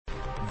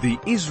The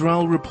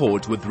Israel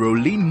Report with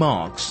Rolene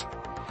Marks.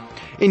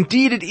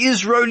 Indeed, it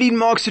is Rolene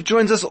Marks who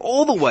joins us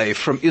all the way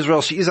from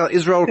Israel. She is our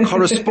Israel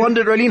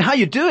correspondent. Rolene, how are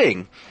you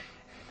doing?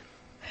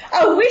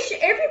 I wish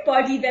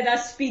everybody that I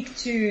speak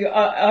to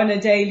on a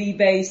daily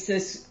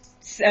basis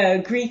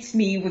greets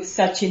me with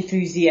such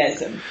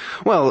enthusiasm.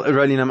 Well,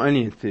 Rolene, I'm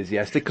only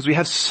enthusiastic because we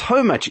have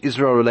so much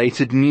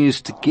Israel-related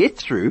news to get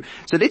through.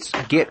 So let's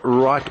get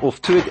right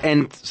off to it,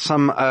 and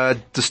some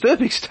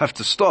disturbing stuff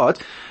to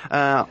start.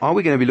 Are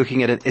we going to be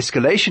looking at an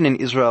escalation in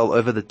Israel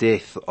over the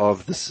death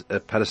of this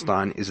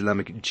Palestine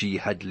Islamic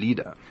Jihad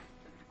leader?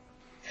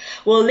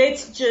 Well,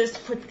 let's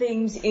just put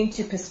things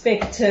into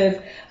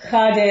perspective.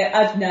 Khader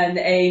Adnan,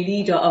 a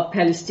leader of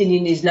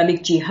Palestinian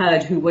Islamic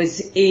Jihad who was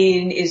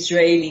in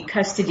Israeli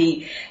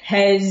custody,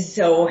 had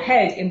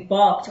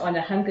embarked on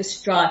a hunger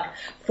strike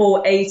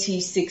for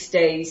 86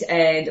 days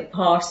and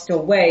passed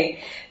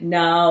away.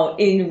 Now,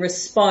 in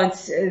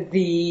response,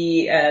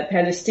 the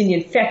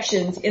Palestinian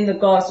factions in the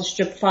Gaza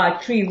Strip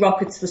fired 3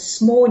 rockets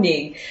this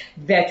morning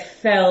that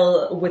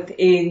fell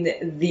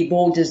within the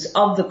borders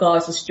of the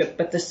Gaza Strip.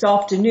 But this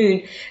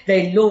afternoon,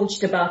 they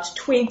launched about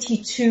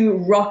 22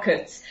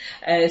 rockets.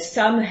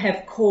 Some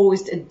have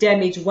caused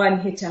damage. One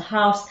hit a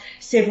house.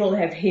 Several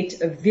have hit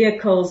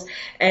vehicles.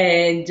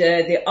 And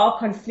there are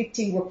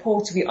conflicting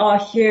reports. We are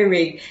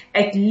hearing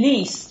at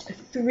least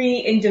 3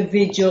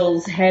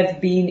 individuals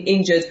have been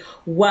injured.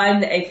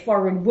 One, a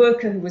foreign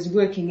worker who was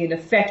working in a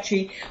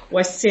factory,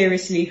 was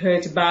seriously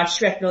hurt by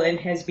shrapnel and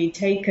has been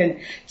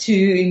taken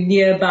to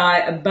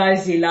nearby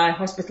Barzilai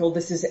Hospital.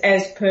 This is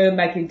as per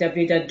Magen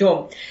David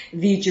Adom.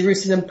 The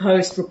Jerusalem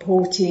Post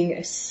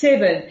reporting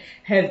 7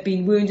 have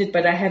been wounded,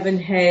 but I haven't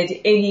had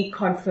any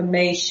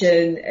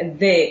confirmation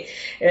there.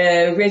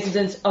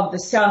 Residents of the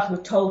south were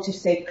told to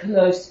stay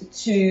close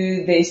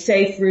to their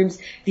safe rooms.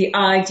 The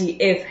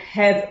IDF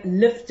have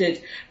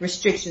lifted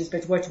restrictions,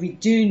 but what we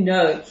do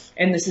know,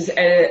 and this is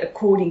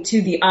according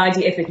to the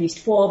IDF, at least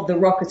 4 of the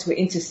rockets were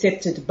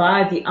intercepted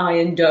by the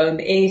Iron Dome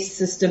air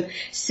system.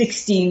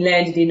 16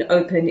 landed in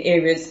open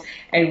areas,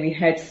 and we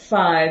had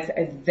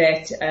 5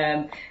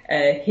 that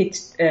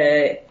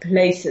hit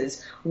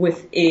places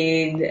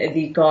within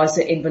the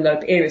Gaza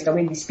envelope areas. Now,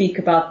 when we speak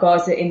about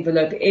Gaza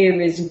envelope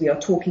areas, we are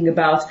talking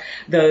about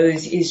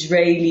those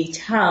Israeli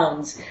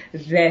towns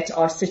that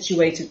are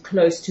situated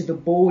close to the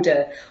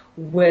border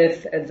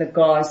with the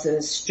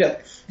Gaza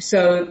Strip.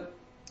 So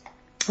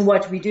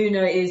what we do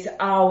know is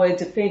our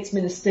Defense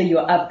Minister,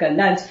 Yoav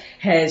Gallant,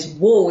 has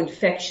warned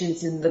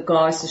factions in the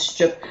Gaza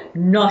Strip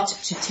not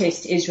to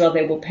test Israel.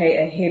 They will pay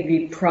a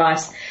heavy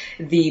price.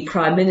 The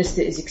Prime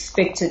Minister is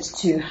expected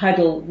to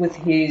huddle with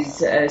his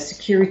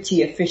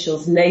security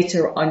officials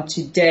later on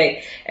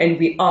today, and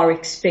we are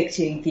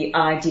expecting the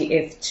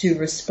IDF to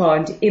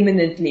respond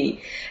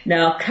imminently.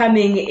 Now,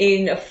 coming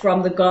in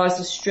from the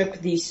Gaza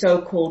Strip, the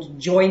so-called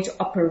Joint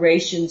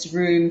Operations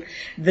Room,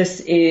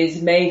 this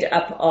is made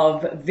up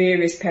of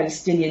various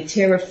Palestinian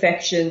terror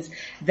factions.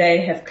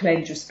 They have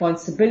claimed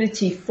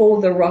responsibility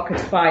for the rocket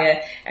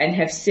fire and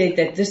have said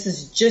that this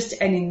is just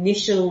an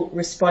initial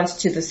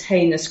response to this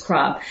heinous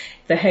crime.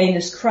 The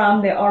heinous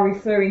crime they are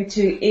referring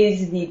to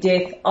is the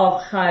death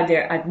of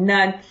Khader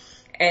Adnan,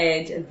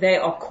 and they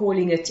are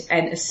calling it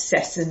an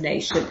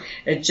assassination.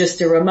 Just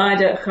a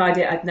reminder,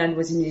 Khader Adnan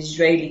was in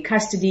Israeli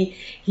custody.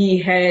 He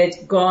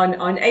had gone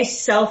on a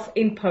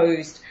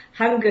self-imposed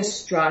hunger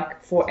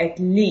strike for at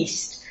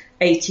least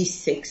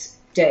 86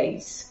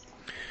 days.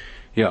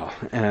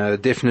 Yeah,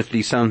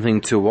 definitely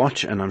something to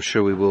watch, and I'm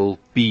sure we will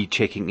be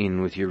checking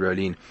in with you,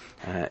 Rolene,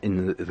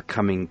 in the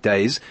coming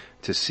days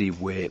to see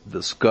where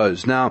this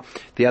goes. Now,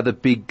 the other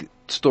big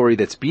story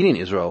that's been in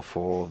Israel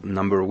for a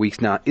number of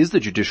weeks now is the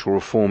judicial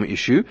reform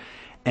issue,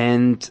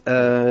 and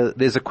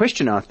there's a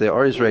question out there: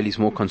 are Israelis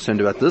more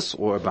concerned about this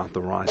or about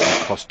the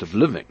rising cost of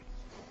living?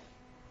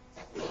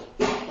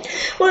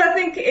 Well, I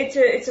think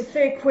it's a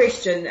fair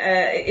question.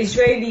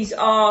 Israelis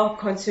are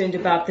concerned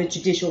about the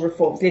judicial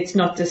reforms. Let's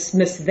not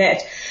dismiss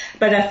that.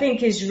 But I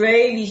think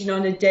Israelis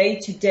on a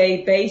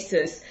day-to-day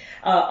basis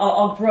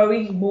are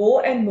growing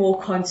more and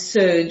more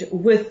concerned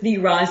with the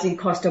rising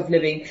cost of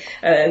living.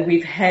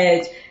 We've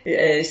had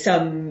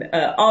some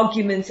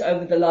arguments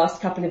over the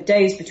last couple of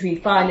days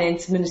between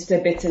Finance Minister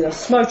Bezalel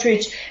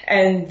Smotrich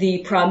and the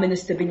Prime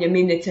Minister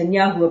Benjamin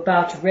Netanyahu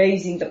about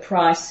raising the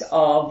price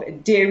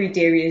of dairy.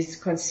 Dairy is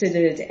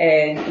considered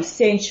an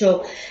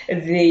essential.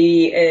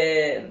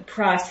 The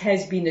price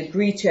has been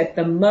agreed to at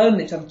the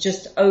moment of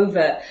just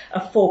over a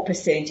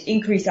 4%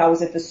 increase. I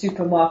was at the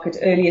supermarket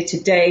earlier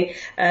today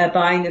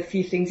buying a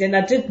few things, and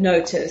I did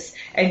notice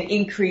an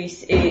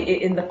increase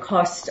in the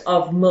cost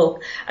of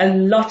milk. A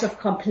lot of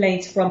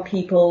complaints from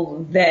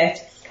people that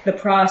the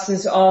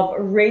prices of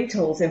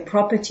rentals and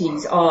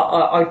properties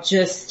are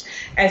just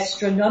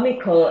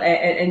astronomical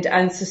and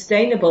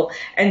unsustainable.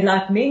 And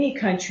like many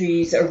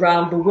countries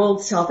around the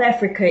world, South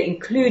Africa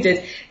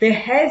included, there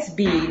has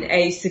been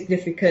a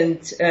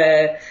significant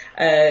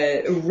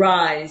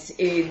rise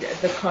in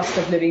the cost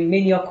of living.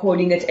 Many are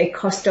calling it a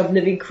cost of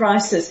living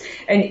crisis,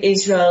 and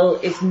Israel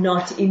is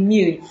not immune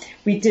immune.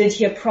 We did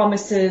hear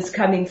promises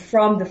coming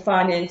from the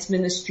finance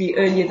ministry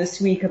earlier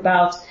this week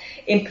about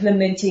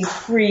implementing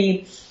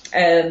free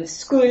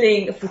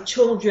schooling for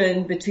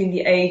children between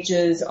the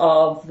ages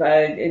of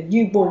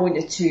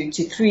newborn to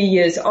 3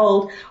 years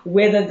old.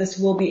 Whether this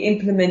will be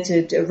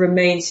implemented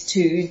remains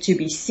to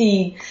be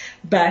seen,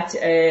 but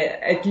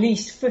at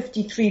least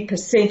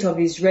 53% of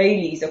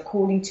Israelis,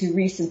 according to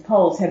recent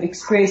polls, have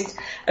expressed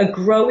a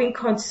growing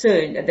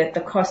concern that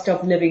the cost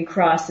of living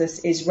crisis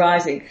is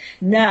rising.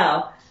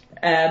 Now,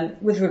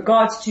 with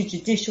regards to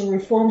judicial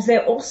reforms, they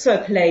also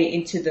play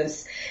into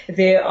this.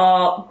 There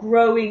are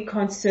growing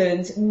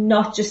concerns,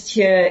 not just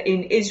here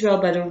in Israel,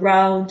 but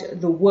around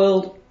the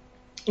world.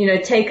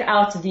 Take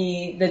out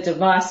the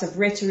divisive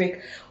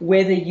rhetoric,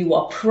 whether you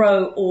are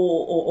pro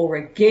or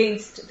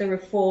against the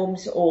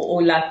reforms,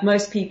 or like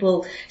most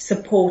people,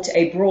 support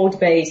a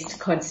broad-based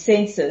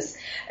consensus.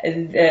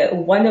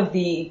 One of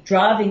the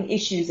driving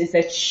issues is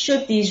that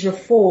should these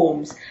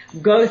reforms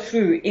go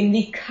through in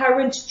the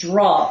current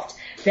draft,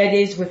 that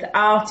is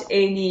without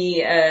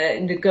any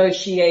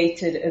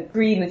negotiated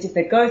agreement, if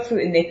they go through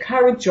in their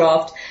current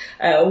draft,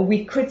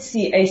 we could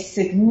see a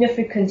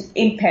significant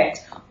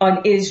impact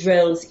on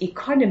Israel's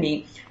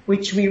economy,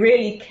 which we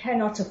really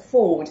cannot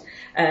afford,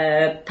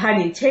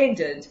 pun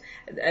intended,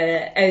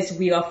 as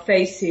we are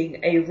facing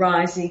a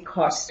rising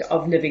cost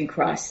of living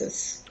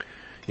crisis.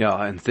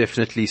 Yeah, and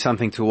definitely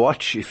something to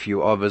watch. If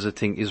you are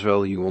visiting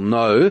Israel, you will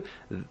know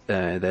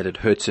that it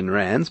hurts in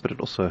rands, but it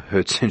also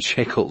hurts in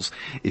shekels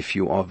if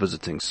you are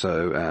visiting.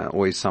 So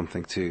always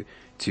something to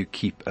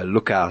keep a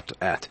lookout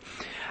at.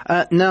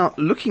 Now,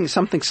 looking at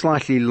something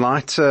slightly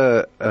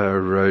lighter,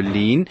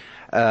 Rolene,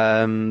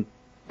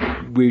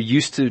 we're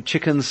used to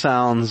chicken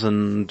sounds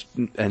and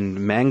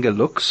manga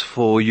looks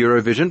for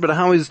Eurovision, but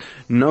how is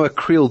Noah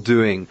Creel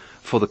doing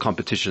for the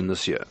competition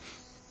this year?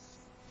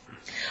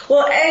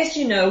 Well, as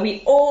you know,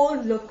 we all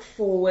look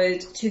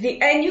forward to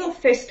the annual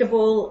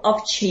festival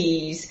of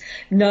cheese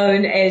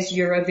known as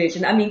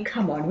Eurovision. I mean,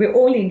 come on, we're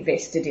all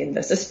invested in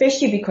this,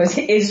 especially because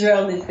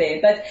Israel is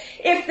there. But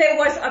if there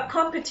was a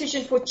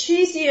competition for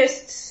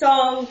cheesiest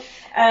song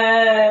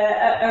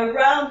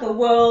around the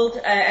world,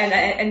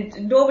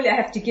 and normally I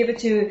have to give it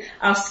to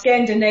our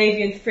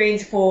Scandinavian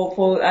friends for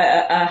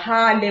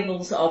high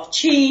levels of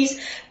cheese,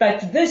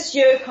 but this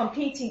year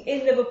competing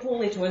in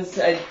Liverpool, it was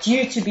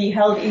due to be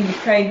held in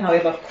Ukraine.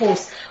 However, of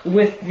course,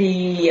 with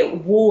the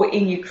war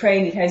in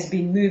Ukraine, it has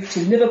been moved to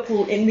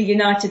Liverpool in the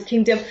United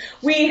Kingdom.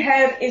 We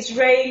have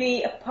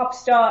Israeli pop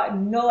star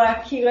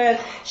Noah Creel.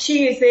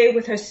 She is there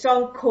with her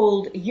song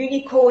called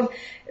Unicorn.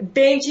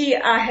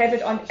 Benji, I have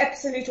it on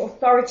absolute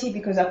authority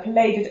because I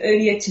played it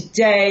earlier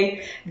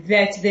today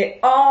that there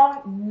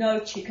are no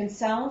chicken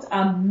sounds.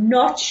 I'm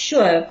not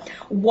sure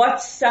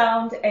what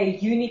sound a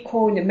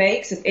unicorn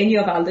makes. If any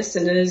of our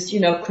listeners,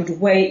 could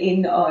weigh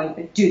in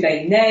on, do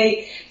they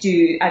neigh?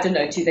 Do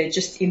they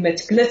just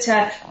emit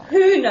glitter?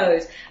 Who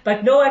knows?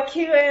 But Noah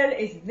Creel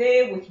is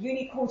there with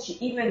unicorn. She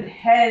even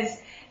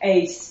has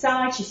a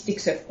sign. She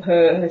sticks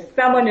her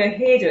thumb on her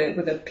head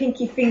with a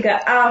pinky finger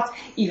out.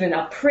 Even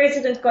our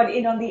president got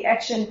in on the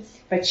action.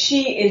 But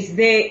she is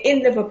there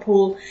in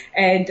Liverpool.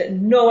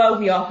 And Noah,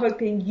 we are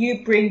hoping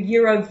you bring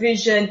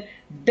Eurovision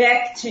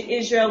back to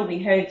Israel.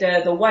 We heard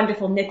the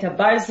wonderful Netta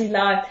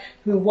Barzilai,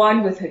 who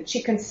won with her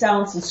chicken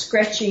sounds and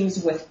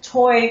scratchings with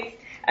toy.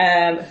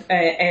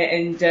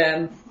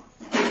 The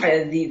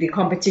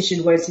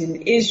competition was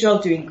in Israel,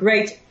 doing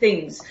great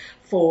things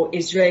for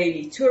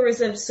Israeli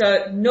tourism.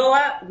 So,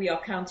 Noah, we are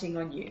counting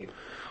on you.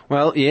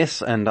 Well,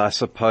 yes, and I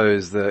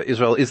suppose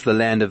Israel is the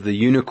land of the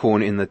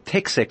unicorn in the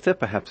tech sector.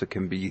 Perhaps it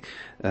can be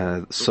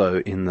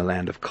so in the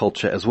land of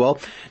culture as well.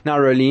 Now,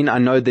 Rolene, I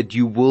know that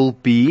you will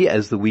be,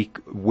 as the week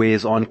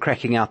wears on,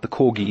 cracking out the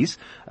corgis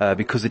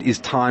because it is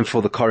time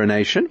for the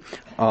coronation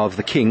of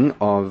the King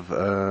of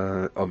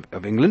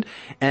England,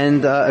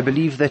 and I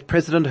believe that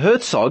President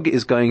Herzog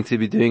is going to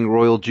be doing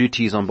royal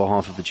duties on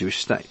behalf of the Jewish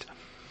state.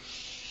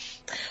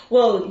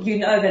 Well, you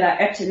know that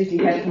I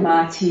absolutely have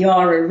my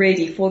tiara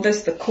ready for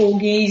this, the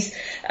corgis,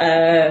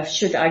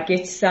 should I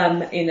get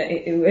some in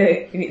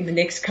the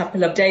next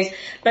couple of days.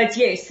 But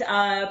yes,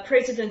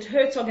 President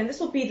Herzog, and this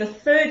will be the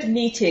third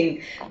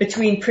meeting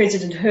between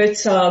President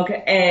Herzog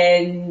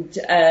and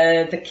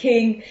the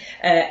King,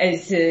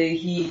 as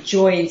he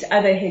joins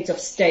other heads of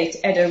state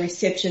at a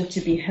reception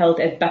to be held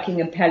at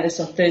Buckingham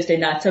Palace on Thursday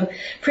night. So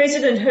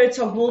President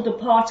Herzog will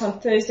depart on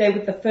Thursday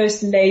with the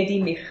First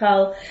Lady,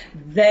 Michal.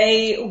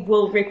 They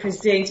will represent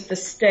the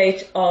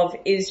state of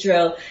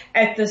Israel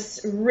at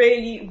this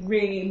really,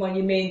 really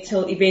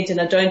monumental event. And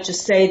I don't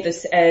just say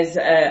this as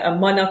a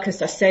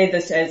monarchist, I say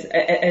this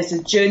as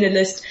a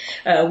journalist.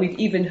 We've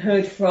even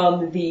heard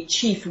from the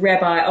chief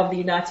rabbi of the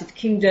United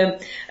Kingdom,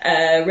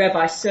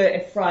 Rabbi Sir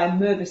Ephraim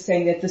Merber,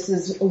 saying that this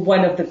is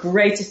one of the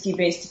greatest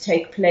events to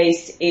take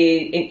place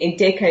in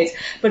decades.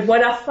 But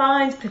what I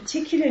find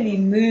particularly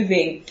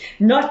moving,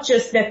 not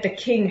just that the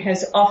king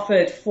has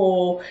offered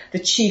for the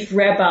chief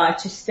rabbi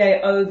to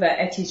stay over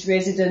at his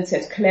residence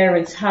at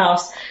Clarence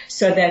House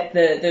so that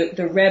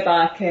the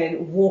rabbi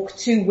can walk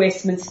to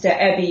Westminster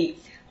Abbey,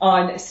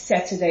 on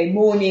Saturday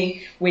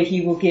morning, where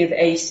he will give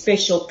a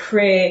special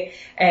prayer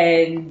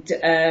and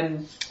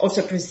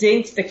also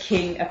present the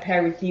king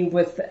apparently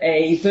with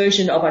a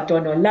version of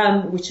Adon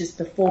Olam, which is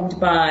performed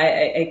by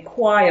a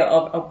choir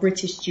of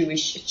British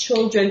Jewish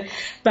children.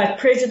 But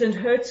President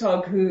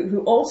Herzog,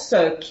 who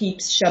also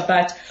keeps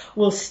Shabbat,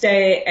 will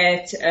stay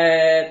at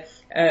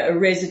a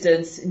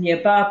residence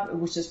nearby,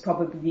 which is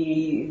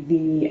probably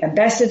the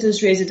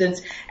ambassador's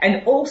residence,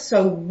 and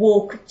also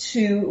walk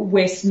to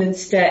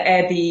Westminster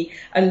Abbey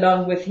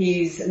along with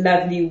his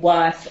lovely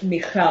wife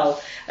Michal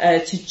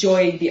to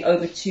join the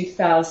over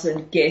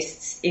 2,000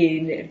 guests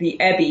in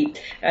the Abbey.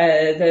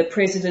 The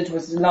president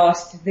was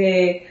last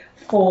there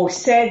for,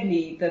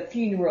 sadly, the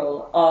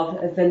funeral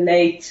of the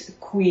late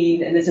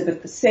Queen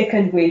Elizabeth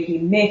II, where he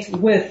met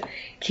with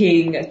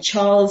King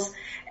Charles.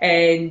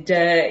 And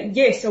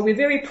so we're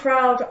very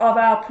proud of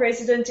our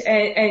president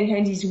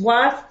and his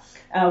wife.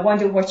 I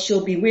wonder what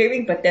she'll be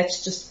wearing, but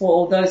that's just for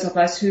all those of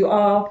us who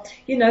are,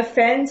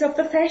 fans of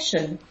the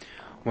fashion.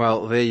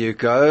 Well, there you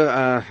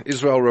go.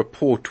 Israel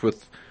Report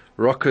with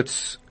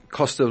rockets,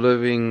 cost of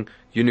living,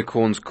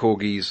 unicorns,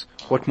 corgis.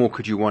 What more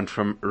could you want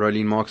from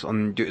Rolene Marks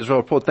on the Israel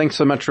Report? Thanks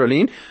so much,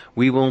 Rolene.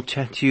 We will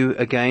chat to you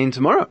again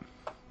tomorrow.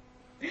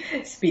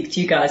 Speak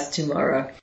to you guys tomorrow.